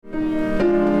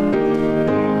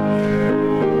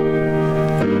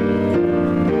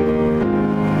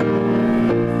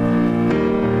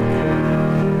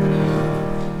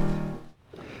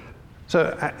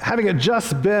So, having it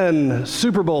just been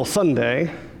Super Bowl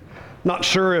Sunday, not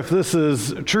sure if this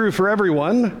is true for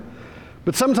everyone,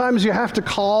 but sometimes you have to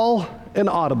call an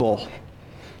audible.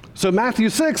 So Matthew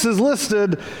 6 is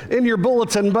listed in your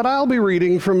bulletin, but I'll be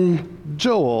reading from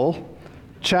Joel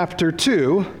chapter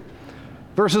 2,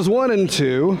 verses 1 and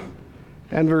 2,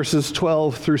 and verses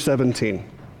 12 through 17.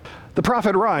 The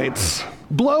prophet writes,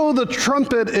 "Blow the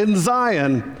trumpet in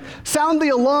Zion, sound the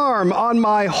alarm on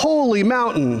my holy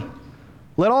mountain.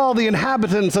 Let all the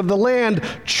inhabitants of the land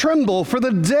tremble, for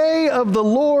the day of the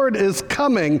Lord is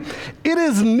coming. It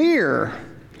is near,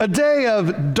 a day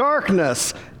of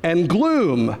darkness and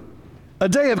gloom, a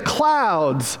day of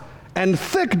clouds and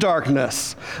thick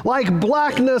darkness. Like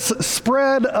blackness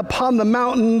spread upon the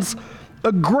mountains,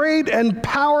 a great and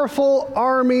powerful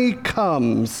army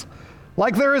comes,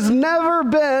 like there has never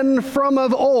been from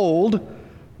of old,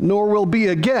 nor will be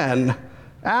again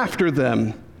after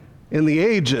them in the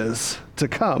ages to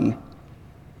come.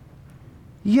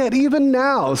 Yet even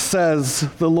now, says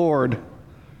the Lord,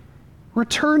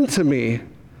 return to me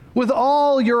with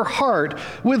all your heart,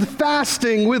 with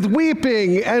fasting, with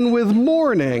weeping, and with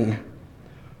mourning.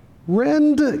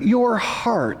 Rend your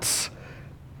hearts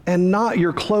and not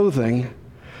your clothing.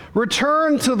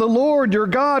 Return to the Lord your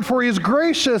God, for he is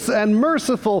gracious and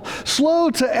merciful,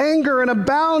 slow to anger and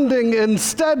abounding in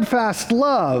steadfast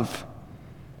love,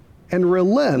 and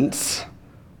relents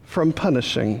from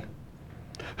punishing.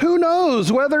 Who knows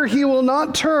whether he will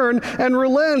not turn and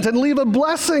relent and leave a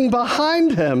blessing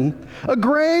behind him, a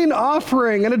grain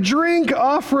offering and a drink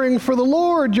offering for the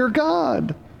Lord your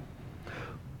God?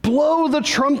 Blow the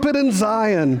trumpet in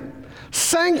Zion,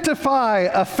 sanctify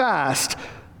a fast,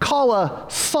 call a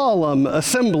solemn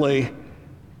assembly,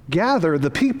 gather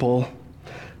the people,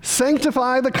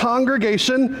 sanctify the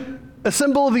congregation,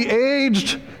 assemble the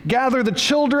aged, gather the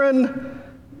children,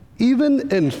 even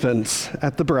infants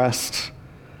at the breast.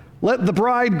 Let the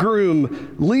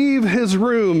bridegroom leave his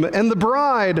room and the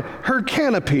bride her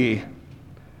canopy.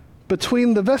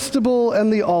 Between the vestibule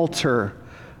and the altar,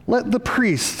 let the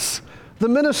priests, the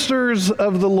ministers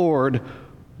of the Lord,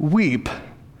 weep.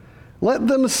 Let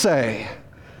them say,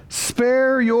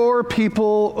 spare your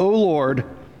people, O Lord,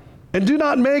 and do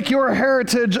not make your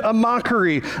heritage a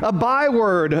mockery, a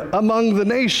byword among the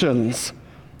nations.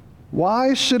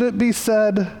 Why should it be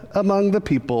said among the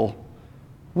people,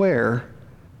 where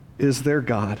is their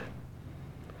God?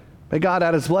 May God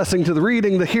add his blessing to the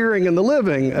reading, the hearing, and the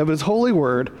living of his holy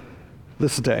word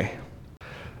this day.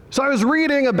 So I was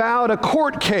reading about a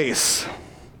court case.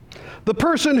 The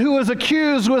person who was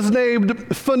accused was named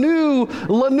Phanu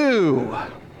Lanu.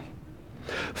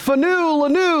 Phanu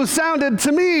Lanu sounded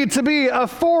to me to be a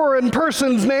foreign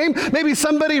person's name, maybe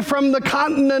somebody from the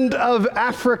continent of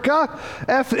Africa,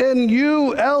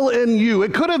 F-N-U-L-N-U.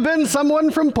 It could have been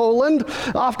someone from Poland.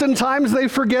 Oftentimes they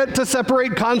forget to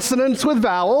separate consonants with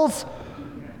vowels.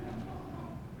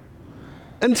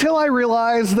 Until I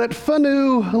realized that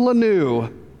Phanu Lanu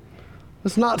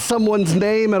was not someone's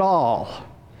name at all.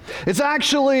 It's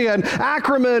actually an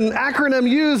acronym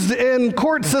used in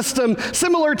court system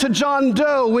similar to John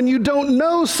Doe. When you don't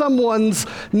know someone's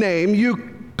name,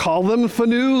 you call them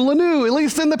Phanu Lanu, at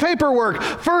least in the paperwork.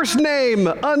 First name,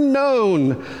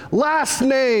 unknown. Last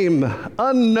name,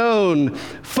 unknown.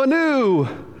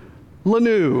 Phanu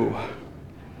Lanu.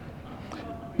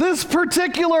 This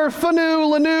particular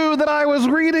Phanu Lanu that I was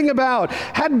reading about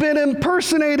had been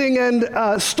impersonating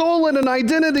and stolen an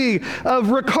identity of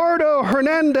Ricardo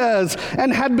Hernandez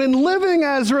and had been living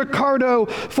as Ricardo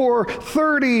for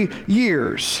 30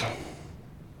 years.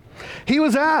 He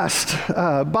was asked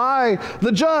by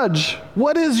the judge,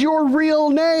 "What is your real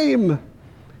name?"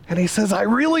 And he says, "I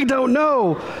really don't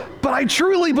know, but I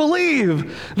truly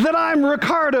believe that I'm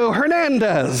Ricardo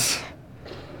Hernandez."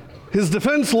 His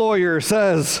defense lawyer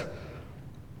says,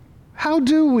 "How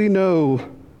do we know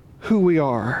who we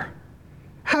are?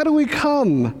 How do we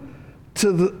come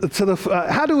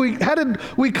how did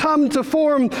we come to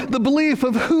form the belief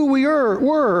of who we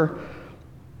were?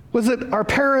 Was it our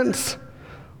parents?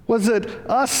 Was it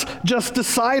us just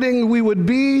deciding we would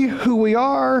be who we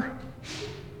are?"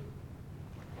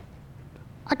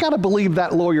 I gotta believe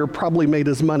that lawyer probably made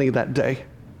his money that day.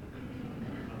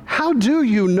 How do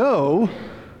you know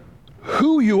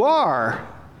who you are?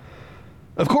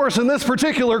 Of course, in this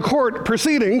particular court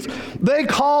proceedings, they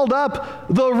called up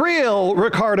the real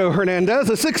Ricardo Hernandez,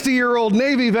 a 60-year-old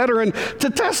Navy veteran,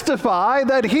 to testify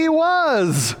that he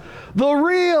was the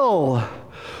real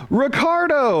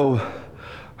Ricardo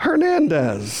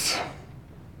Hernandez.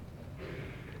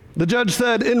 The judge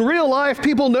said, "In real life,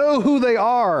 people know who they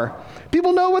are.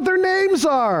 People know what their names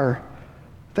are.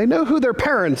 They know who their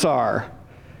parents are.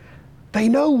 They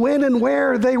know when and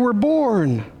where they were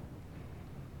born.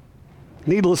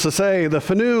 Needless to say, the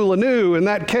Phanu Lanu in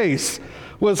that case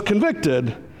was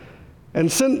convicted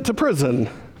and sent to prison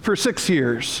for 6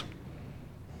 years.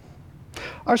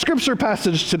 Our scripture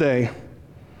passage today,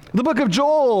 the book of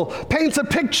Joel, paints a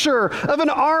picture of an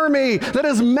army that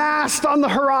is massed on the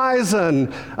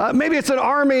horizon. Maybe it's an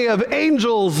army of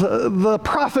angels, the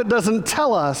prophet doesn't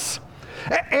tell us.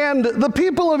 And the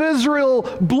people of Israel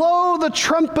blow the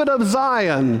trumpet of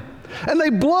Zion, and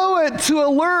they blow it to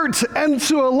alert and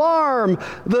to alarm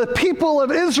the people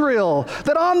of Israel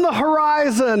that on the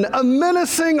horizon a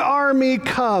menacing army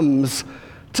comes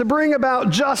to bring about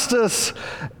justice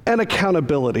and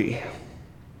accountability.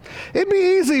 It'd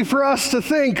be easy for us to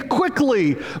think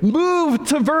quickly, move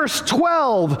to verse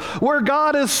 12, where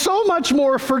God is so much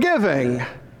more forgiving.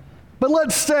 But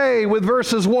let's stay with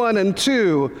verses 1 and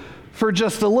 2 for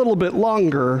just a little bit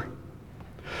longer.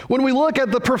 When we look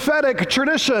at the prophetic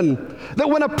tradition, that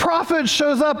when a prophet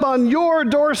shows up on your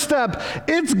doorstep,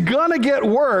 it's gonna get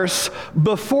worse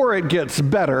before it gets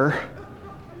better.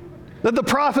 That the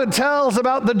prophet tells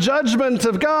about the judgment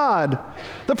of God.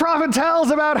 The prophet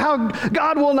tells about how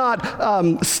God will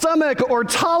not stomach or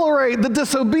tolerate the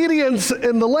disobedience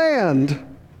in the land.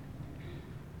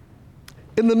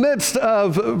 In the midst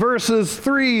of verses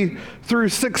 3 through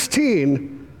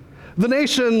 16, the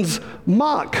nations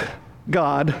mock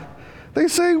God. They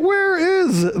say, "Where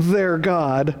is their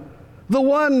God? The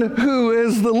one who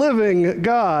is the living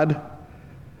God."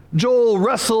 Joel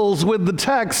wrestles with the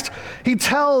text. He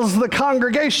tells the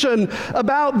congregation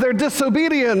about their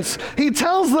disobedience. He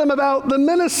tells them about the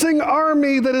menacing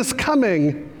army that is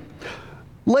coming.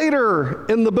 Later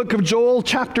in the book of Joel,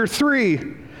 chapter 3,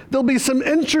 there'll be some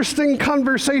interesting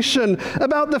conversation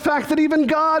about the fact that even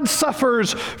God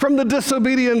suffers from the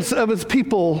disobedience of his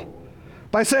people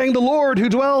by saying the Lord who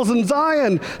dwells in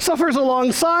Zion suffers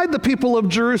alongside the people of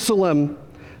Jerusalem,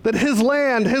 that his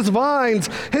land, his vines,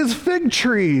 his fig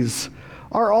trees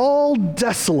are all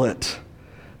desolate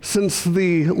since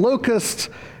the locust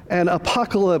and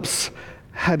apocalypse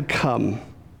had come,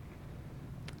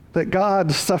 that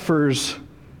God suffers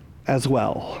as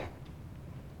well.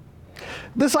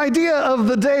 This idea of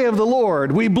the day of the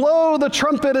Lord, we blow the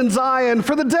trumpet in Zion,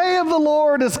 for the day of the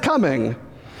Lord is coming.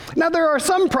 Now, there are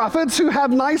some prophets who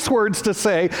have nice words to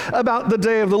say about the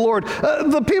day of the Lord.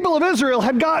 The people of Israel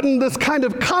had gotten this kind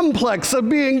of complex of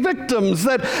being victims,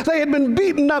 that they had been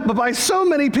beaten up by so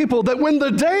many people that when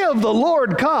the day of the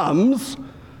Lord comes,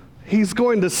 he's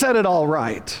going to set it all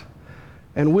right,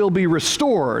 and we'll be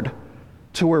restored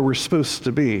to where we're supposed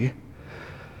to be.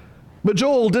 But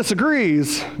Joel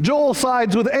disagrees. Joel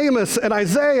sides with Amos and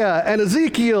Isaiah and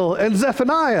Ezekiel and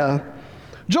Zephaniah.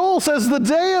 Joel says the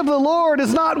day of the Lord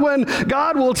is not when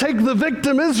God will take the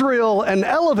victim Israel and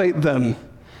elevate them,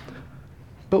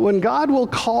 but when God will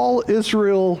call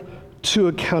Israel to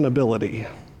accountability.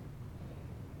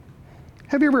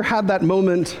 Have you ever had that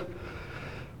moment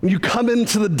when you come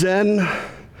into the den?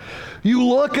 You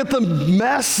look at the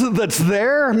mess that's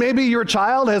there. Maybe your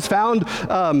child has found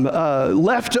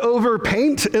leftover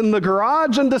paint in the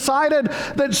garage and decided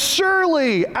that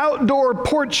surely outdoor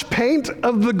porch paint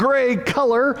of the gray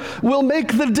color will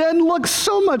make the den look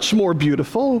so much more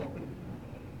beautiful.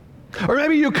 Or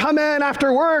maybe you come in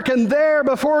after work and there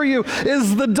before you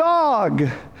is the dog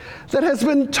that has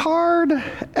been tarred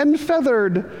and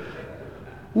feathered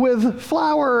with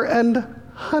flour and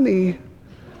honey.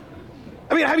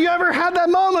 I mean, have you ever had that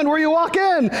moment where you walk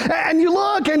in and you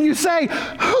look and you say,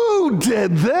 "Who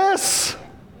did this?"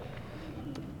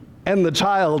 And the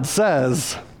child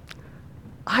says,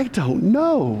 "I don't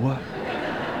know."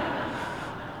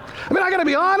 I mean, I gotta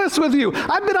be honest with you.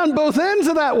 I've been on both ends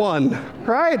of that one,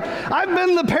 right? I've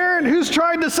been the parent who's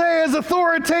tried to say as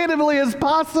authoritatively as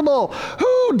possible,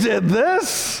 "Who did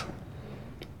this?"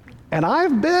 And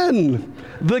I've been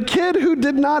the kid who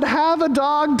did not have a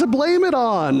dog to blame it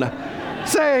on,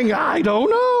 saying, "I don't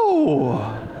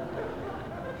know."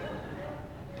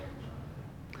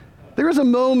 There is a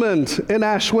moment in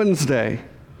Ash Wednesday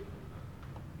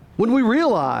when we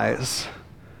realize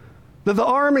that the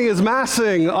army is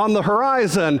massing on the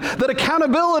horizon, that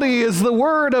accountability is the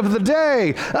word of the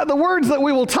day. The words that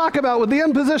we will talk about with the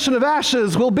imposition of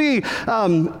ashes will be,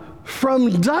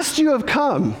 "From dust you have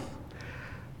come,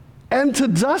 and to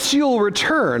dust you'll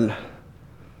return.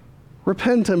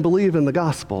 Repent and believe in the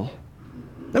gospel."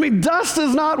 I mean, dust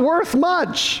is not worth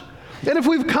much. And if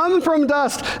we've come from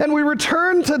dust and we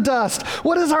return to dust,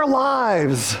 what is our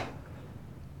lives?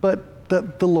 But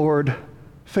that the Lord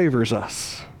favors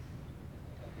us.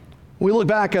 We look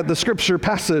back at the scripture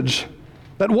passage.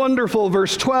 That wonderful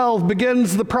verse 12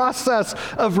 begins the process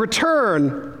of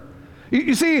return.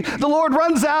 You see, the Lord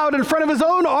runs out in front of his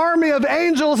own army of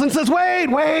angels and says, wait,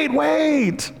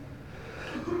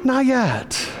 not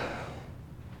yet.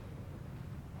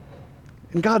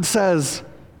 And God says,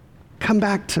 come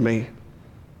back to me.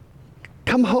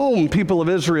 Come home, people of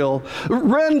Israel.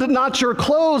 Rend not your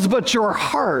clothes, but your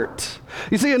heart.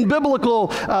 You see, in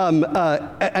biblical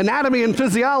anatomy and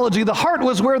physiology, the heart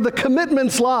was where the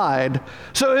commitments lied.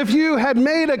 So if you had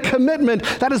made a commitment,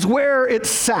 that is where it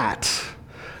sat.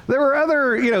 There were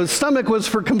other, stomach was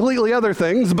for completely other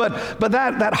things, but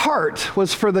that heart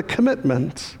was for the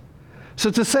commitment. So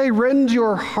to say rend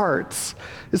your hearts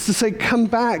is to say come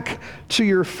back to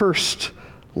your first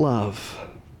love.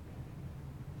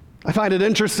 I find it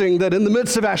interesting that in the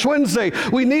midst of Ash Wednesday,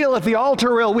 we kneel at the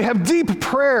altar rail. We have deep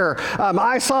prayer.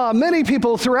 I saw many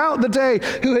people throughout the day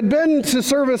who had been to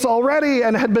service already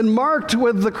and had been marked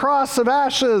with the cross of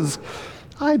ashes.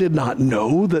 I did not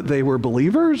know that they were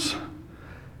believers.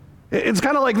 It's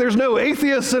kind of like there's no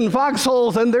atheists in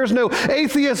foxholes and there's no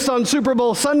atheists on Super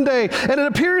Bowl Sunday. And it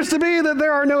appears to be that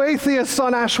there are no atheists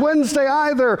on Ash Wednesday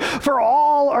either, for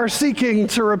all are seeking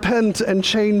to repent and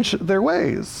change their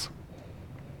ways.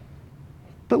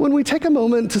 But when we take a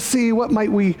moment to see what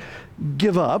might we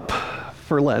give up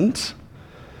for Lent,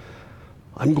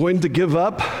 I'm going to give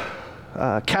up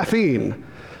caffeine.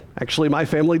 Actually, my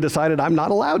family decided I'm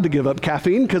not allowed to give up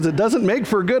caffeine because it doesn't make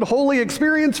for a good holy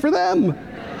experience for them.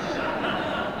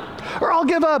 Or I'll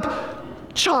give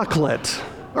up chocolate.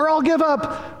 Or I'll give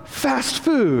up fast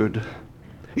food.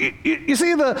 You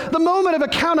see, the moment of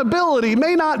accountability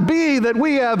may not be that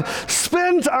we have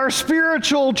spent our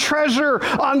spiritual treasure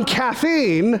on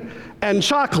caffeine and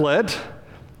chocolate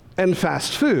and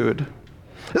fast food.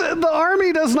 The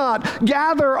army does not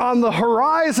gather on the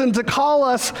horizon to call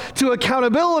us to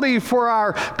accountability for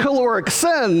our caloric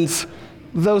sins,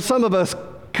 though some of us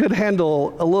could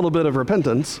handle a little bit of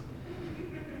repentance.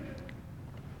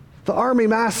 The army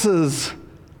masses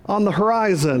on the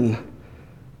horizon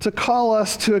to call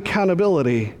us to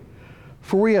accountability,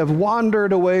 for we have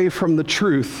wandered away from the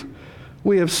truth.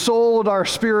 We have sold our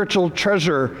spiritual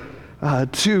treasure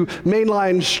to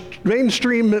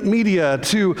mainstream media,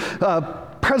 to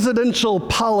presidential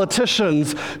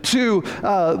politicians, to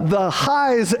the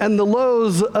highs and the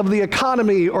lows of the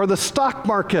economy or the stock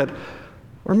market,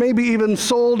 or maybe even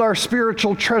sold our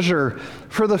spiritual treasure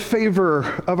for the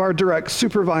favor of our direct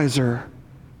supervisor.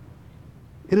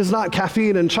 It is not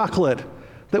caffeine and chocolate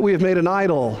that we have made an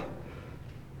idol.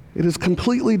 It is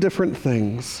completely different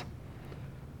things.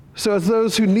 So as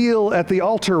those who kneel at the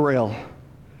altar rail,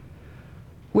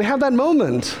 we have that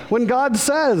moment when God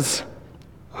says,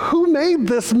 who made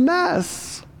this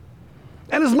mess?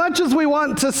 And as much as we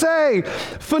want to say,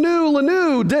 Fanu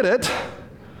Lanu did it,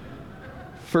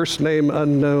 first name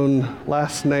unknown,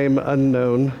 last name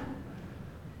unknown,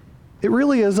 it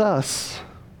really is us.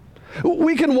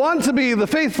 We can want to be the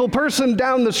faithful person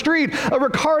down the street, a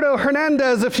Ricardo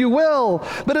Hernandez, if you will,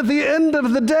 but at the end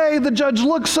of the day, the judge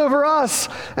looks over us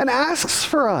and asks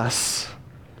for us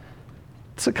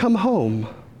to come home,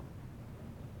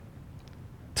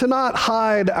 to not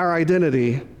hide our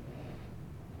identity,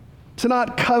 to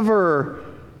not cover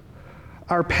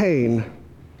our pain,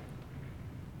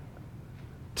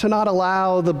 to not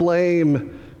allow the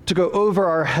blame to go over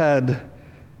our head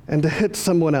and to hit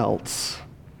someone else.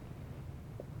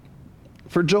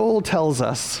 For Joel tells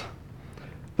us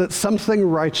that something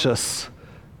righteous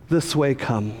this way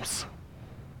comes.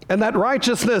 And that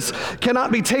righteousness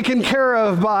cannot be taken care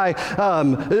of by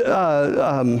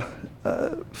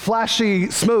flashy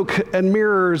smoke and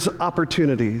mirrors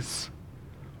opportunities.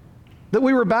 That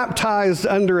we were baptized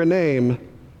under a name,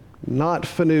 not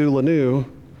Fanu Lanu,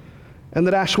 and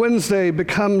that Ash Wednesday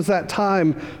becomes that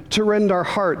time to rend our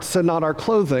hearts and not our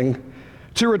clothing,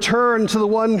 to return to the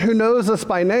one who knows us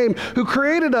by name, who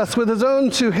created us with his own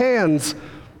two hands,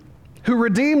 who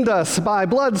redeemed us by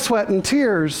blood, sweat, and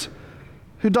tears,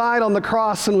 who died on the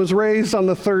cross and was raised on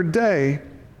the third day.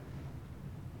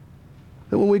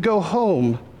 That when we go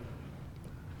home,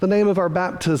 the name of our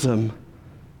baptism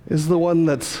is the one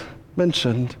that's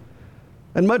mentioned.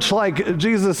 And much like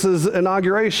Jesus'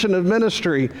 inauguration of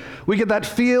ministry, we get that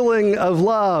feeling of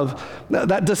love,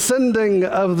 that descending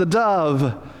of the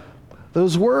dove,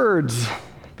 those words,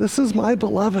 this is my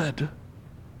beloved.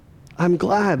 I'm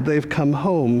glad they've come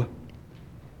home.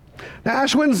 Now,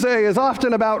 Ash Wednesday is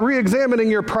often about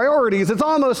re-examining your priorities. It's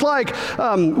almost like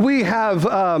we have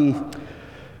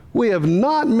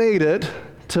not made it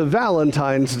to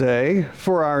Valentine's Day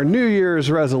for our New Year's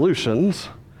resolutions.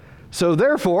 So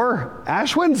therefore,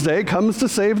 Ash Wednesday comes to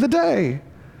save the day.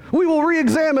 We will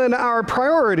re-examine our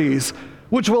priorities,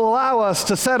 which will allow us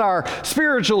to set our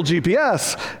spiritual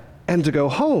GPS and to go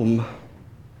home.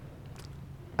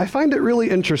 I find it really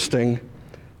interesting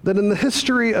that in the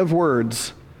history of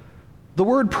words, the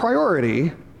word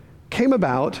priority came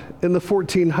about in the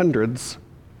 1400s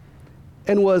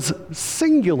and was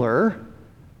singular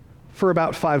for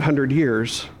about 500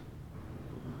 years.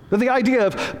 But the idea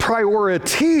of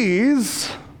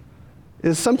priorities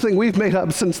is something we've made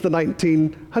up since the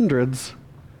 1900s.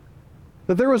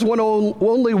 That there was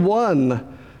only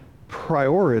one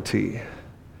priority.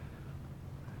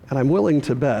 And I'm willing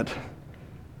to bet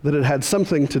that it had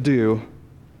something to do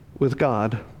with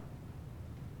God.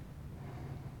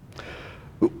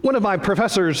 One of my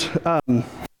professors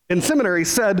in seminary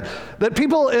said that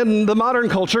people in the modern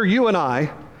culture, you and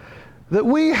I, that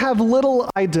we have little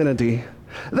identity.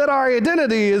 That our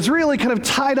identity is really kind of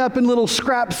tied up in little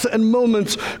scraps and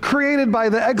moments created by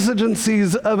the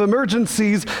exigencies of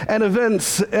emergencies and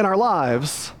events in our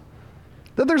lives.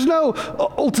 That there's no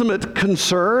ultimate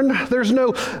concern, there's no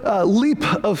leap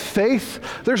of faith,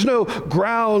 there's no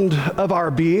ground of our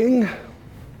being.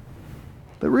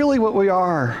 That really what we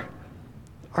are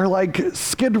like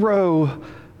Skid Row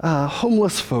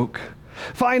homeless folk,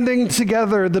 finding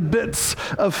together the bits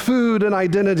of food and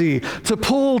identity to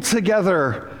pull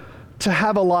together to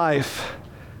have a life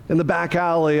in the back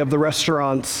alley of the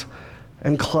restaurants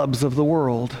and clubs of the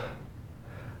world.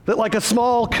 That like a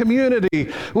small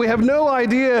community, we have no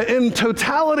idea in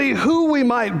totality who we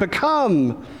might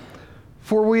become,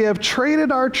 for we have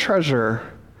traded our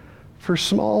treasure for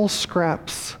small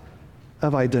scraps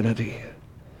of identity.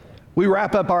 We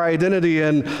wrap up our identity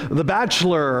in The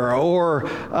Bachelor or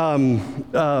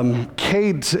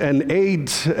Kate and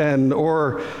Eight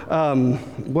or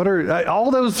what are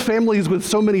all those families with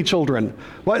so many children?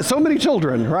 What? So many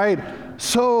children, right?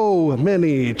 So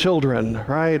many children,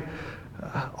 right?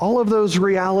 All of those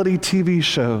reality TV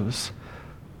shows,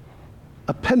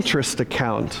 a Pinterest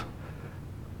account,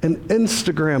 an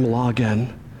Instagram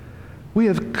login. We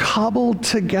have cobbled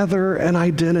together an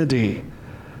identity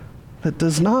that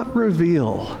does not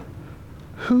reveal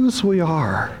whose we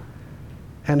are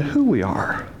and who we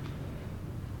are.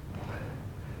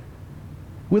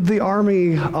 With the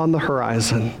army on the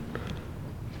horizon,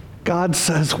 God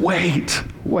says, wait.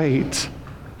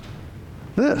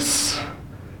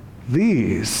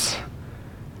 These,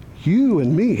 you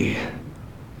and me,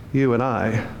 you and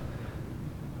I,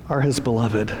 are his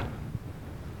beloved.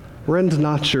 Rend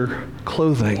not your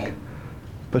clothing,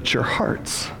 but your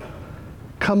hearts.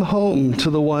 Come home to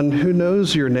the one who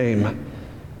knows your name,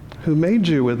 who made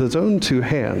you with his own two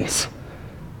hands,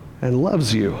 and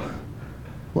loves you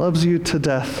to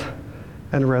death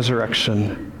and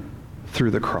resurrection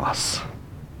through the cross.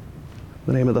 In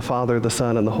the name of the Father, the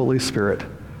Son, and the Holy Spirit,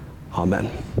 amen.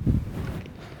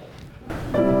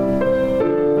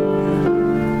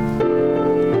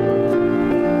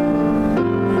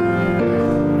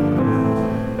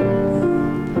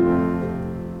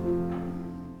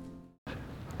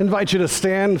 I invite you to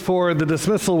stand for the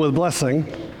dismissal with blessing.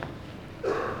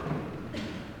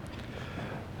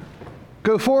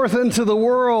 Go forth into the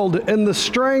world in the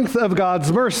strength of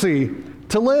God's mercy,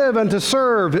 to live and to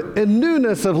serve in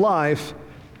newness of life.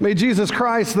 May Jesus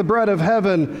Christ, the bread of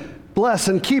heaven, bless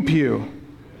and keep you.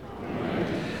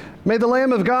 Amen. May the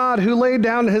Lamb of God, who laid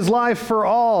down his life for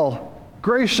all,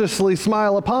 graciously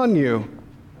smile upon you.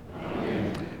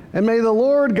 And may the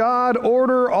Lord God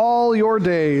order all your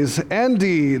days and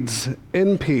deeds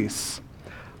in peace.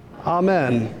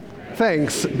 Amen.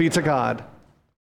 Thanks be to God.